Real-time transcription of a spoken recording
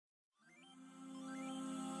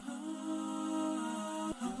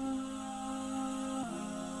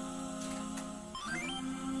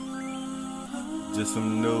Just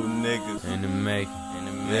some new niggas in the making.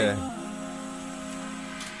 Yeah.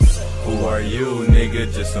 Who are you,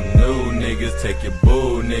 nigga? Just some new niggas. Take your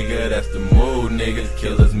boo, nigga. That's the mood, nigga.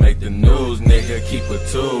 Killers make the news, nigga. Keep it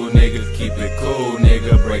two, niggas. Keep it cool,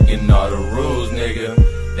 nigga. Breaking all the rules, nigga.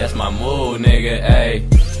 That's my mood, nigga. Ayy.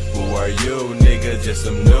 Who are you, nigga? Just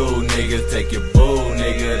some new niggas. Take your boo,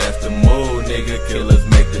 nigga. That's the mood, nigga. Killers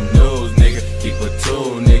make the news, nigga. Keep it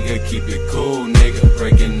two, nigga. Keep it cool, nigga.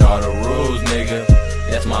 Breaking all the rules, nigga.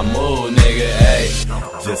 That's my mood, nigga,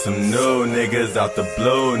 ayy. Just some new niggas out the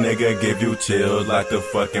blue, nigga. Give you chills like the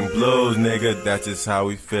fucking blues, nigga. That's just how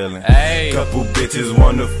we feelin'. Ayy. Couple bitches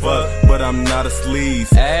wanna fuck, but I'm not a sleaze.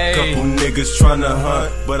 Ayy. Couple niggas tryna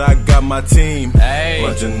hunt, but I got my team. Ayy.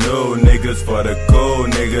 Bunch of new niggas for the cool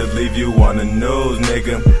niggas. Leave you on the news,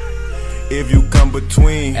 nigga. If you come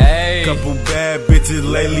between. Ayy. Couple bad bitches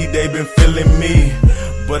lately, they been feeling me.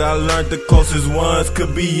 But I learned the closest ones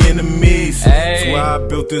could be enemies. That's why I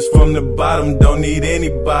built this from the bottom, don't need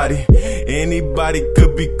anybody. Anybody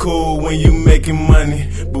could be cool when you making money,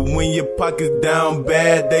 but when your pockets down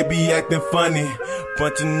bad, they be acting funny.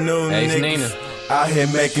 Bunch of new niggas out here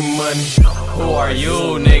making money. Who are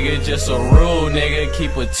you, nigga? Just a rude nigga.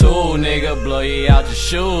 Keep a tool, nigga. Blow you out your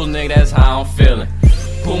shoes, nigga. That's how I'm feeling.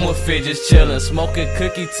 Puma fit just chillin', smoking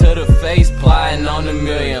cookie to the face, plotting on a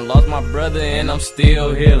million. Lost my brother and I'm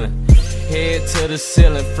still healing. Head to the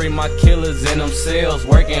ceiling, free my killers in them cells.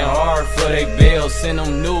 Working hard for they bills, send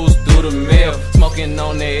them news through the mail. Smoking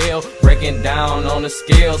on the L, breaking down on the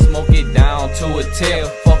scale. Smoke it down to a tail,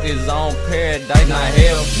 fuck his own paradise, not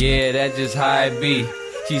hell. Yeah, that's just how it be.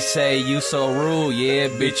 She say you so rude, yeah,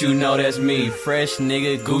 bitch, you know that's me. Fresh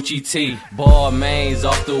nigga, Gucci tee, ball mains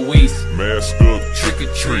off the Weast. Mask up, Trick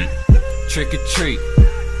or treat, trick or treat,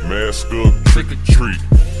 mask up, trick or treat.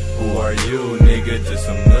 Who are you, nigga? Just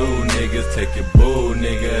some new niggas. Take your boo,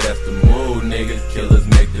 nigga. That's the mood, nigga. Killers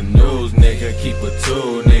make the news, nigga. Keep it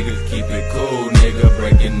two, niggas. Keep it cool, nigga.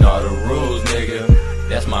 Breaking all the rules, nigga.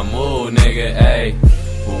 That's my mood, nigga. Ayy.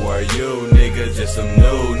 Who are you, nigga? Just some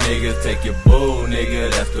new niggas. Take your boo,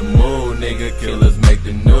 nigga. That's the mood, nigga. Killers make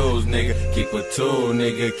the news, nigga. Keep it two,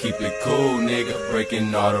 nigga. Keep it cool, nigga.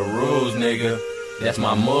 Breaking all the rules, nigga. That's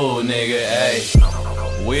my mood, nigga.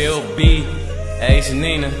 Ayy. Will be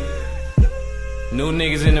AceNina. New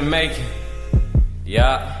niggas in the making.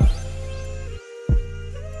 Yeah.